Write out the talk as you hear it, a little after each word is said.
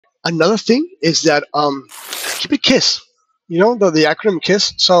Another thing is that keep it KISS. You know the acronym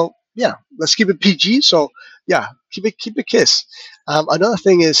KISS. So yeah, let's keep it PG. So yeah, keep it KISS. Another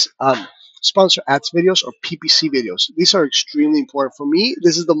thing is sponsor ads videos or PPC videos. These are extremely important for me.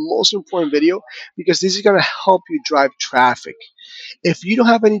 This is the most important video because this is gonna help you drive traffic. If you don't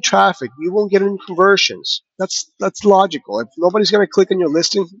have any traffic, you won't get any conversions. That's logical. If nobody's going to click on your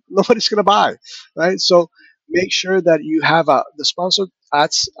listing, nobody's going to buy, right? So make sure that you have the sponsored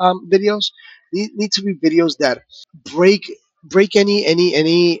ads videos need to be videos that break break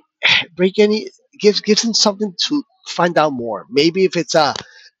any break any gives them something to find out more. Maybe if it's a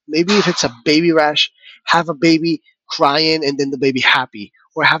baby rash, have a baby crying and then the baby happy,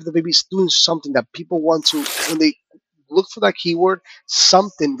 or have the baby doing something that people want to when they look for that keyword,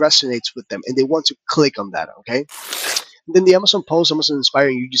 something resonates with them and they want to click on that. Okay. And then the Amazon post, Amazon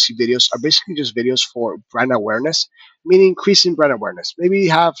Inspiring UGC videos are basically just videos for brand awareness, meaning increasing brand awareness. Maybe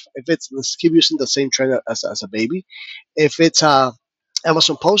you have, if it's, let's keep using the same trend as a baby. If it's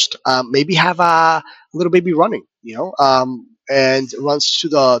Amazon post, maybe have a little baby running, and runs to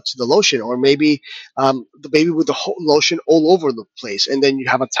the lotion, or maybe the baby with the whole lotion all over the place, and then you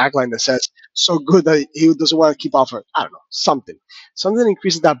have a tagline that says "so good that he doesn't want to keep off it." I don't know, something that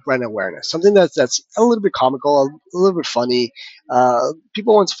increases that brand awareness, something that's a little bit comical, a little bit funny.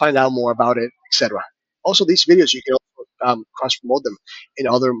 People want to find out more about it, etc. Also, these videos you can also cross promote them in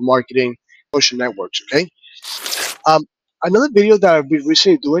other marketing social networks. Okay. Um, Another video that I've been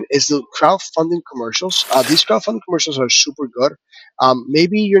recently doing is the crowdfunding commercials. These crowdfunding commercials are super good.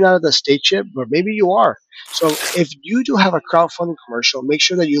 Maybe you're not at the stage yet, but maybe you are. So if you do have a crowdfunding commercial, make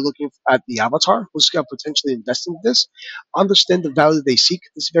sure that you're looking at the avatar who's going to potentially invest in this. Understand the value they seek.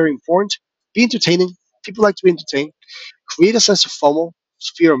 This is very important. Be entertaining. People like to be entertained. Create a sense of FOMO,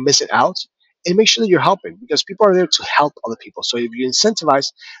 fear of missing out, and make sure that you're helping because people are there to help other people. So if you incentivize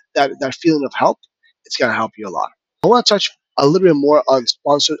that feeling of help, it's going to help you a lot. I want to touch a little bit more on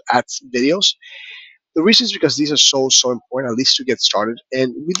sponsored ads videos. The reason is because these are so important, at least to get started.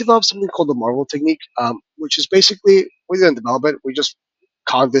 And we developed something called the Marvel technique, which is basically we didn't develop it. We just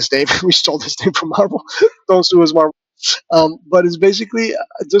conned this name. We stole this name from Marvel. Don't sue us, Marvel. But it's basically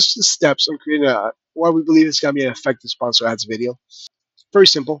just the steps on creating what we believe is going to be an effective sponsor ads video. Very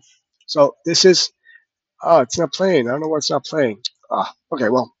simple. So this is it's not playing. I don't know why it's not playing. Okay,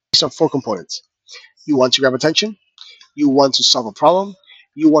 well, these are four components. You want to grab attention, you want to solve a problem,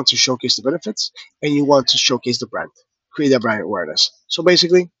 you want to showcase the benefits, and you want to showcase the brand, create that brand awareness. So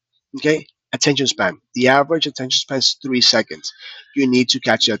basically, okay, attention span. The average attention span is 3 seconds. You need to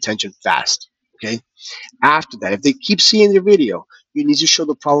catch their attention fast. Okay. After that, if they keep seeing your video, you need to show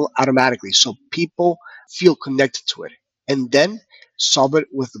the problem automatically so people feel connected to it, and then solve it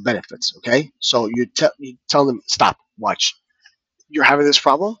with the benefits. Okay. So you tell them, stop, watch. You're having this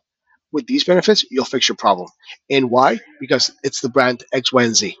problem with these benefits, you'll fix your problem. And why? Because it's the brand X, Y,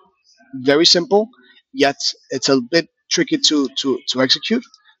 and Z. Very simple, yet it's a bit tricky to execute.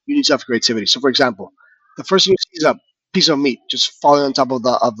 You need to have creativity. So, for example, the first thing you see is a piece of meat just falling on top of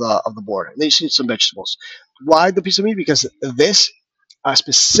the board, and then you see some vegetables. Why the piece of meat? Because this a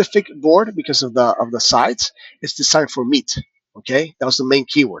specific board, because of the sides, is designed for meat. Okay, that was the main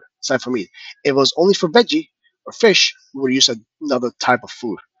keyword, designed for meat. If it was only for veggie or fish, we would use another type of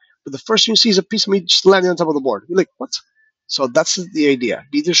food. But the first thing you see is a piece of meat just landing on top of the board. You're like, what? So that's the idea.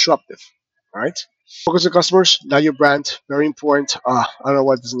 Be disruptive. All right. Focus on customers, not your brand. Very important. I don't know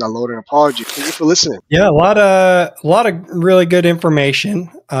why it doesn't load an apology. Thank you for listening. Yeah, a lot of really good information.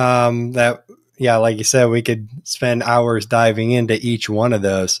 That yeah, like you said, we could spend hours diving into each one of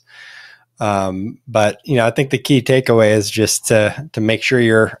those. But I think the key takeaway is just to make sure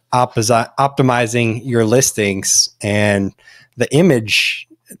you're optimizing your listings, and the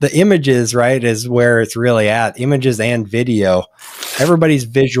images, right, is where it's really at. Images and video. Everybody's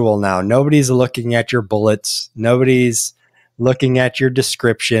visual now. Nobody's looking at your bullets. Nobody's looking at your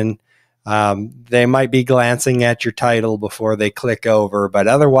description. They might be glancing at your title before they click over, but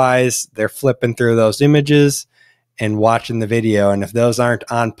otherwise they're flipping through those images and watching the video. And if those aren't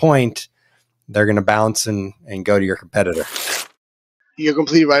on point, they're going to bounce and go to your competitor. You're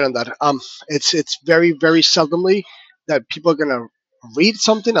completely right on that. It's very very seldomly that people are gonna read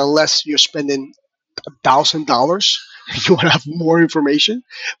something unless you're spending $1,000. You want to have more information,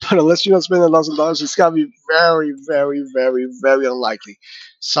 but unless you don't spend $1,000, it's gotta be very very very very unlikely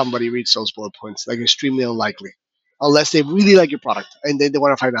somebody reads those bullet points. Like extremely unlikely, unless they really like your product and they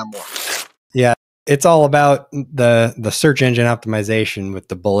want to find out more. Yeah, it's all about the search engine optimization with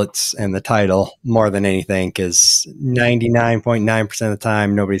the bullets and the title more than anything, because 99.9% of the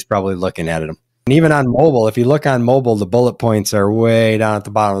time, nobody's probably looking at them. And even on mobile, if you look on mobile, the bullet points are way down at the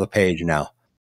bottom of the page now.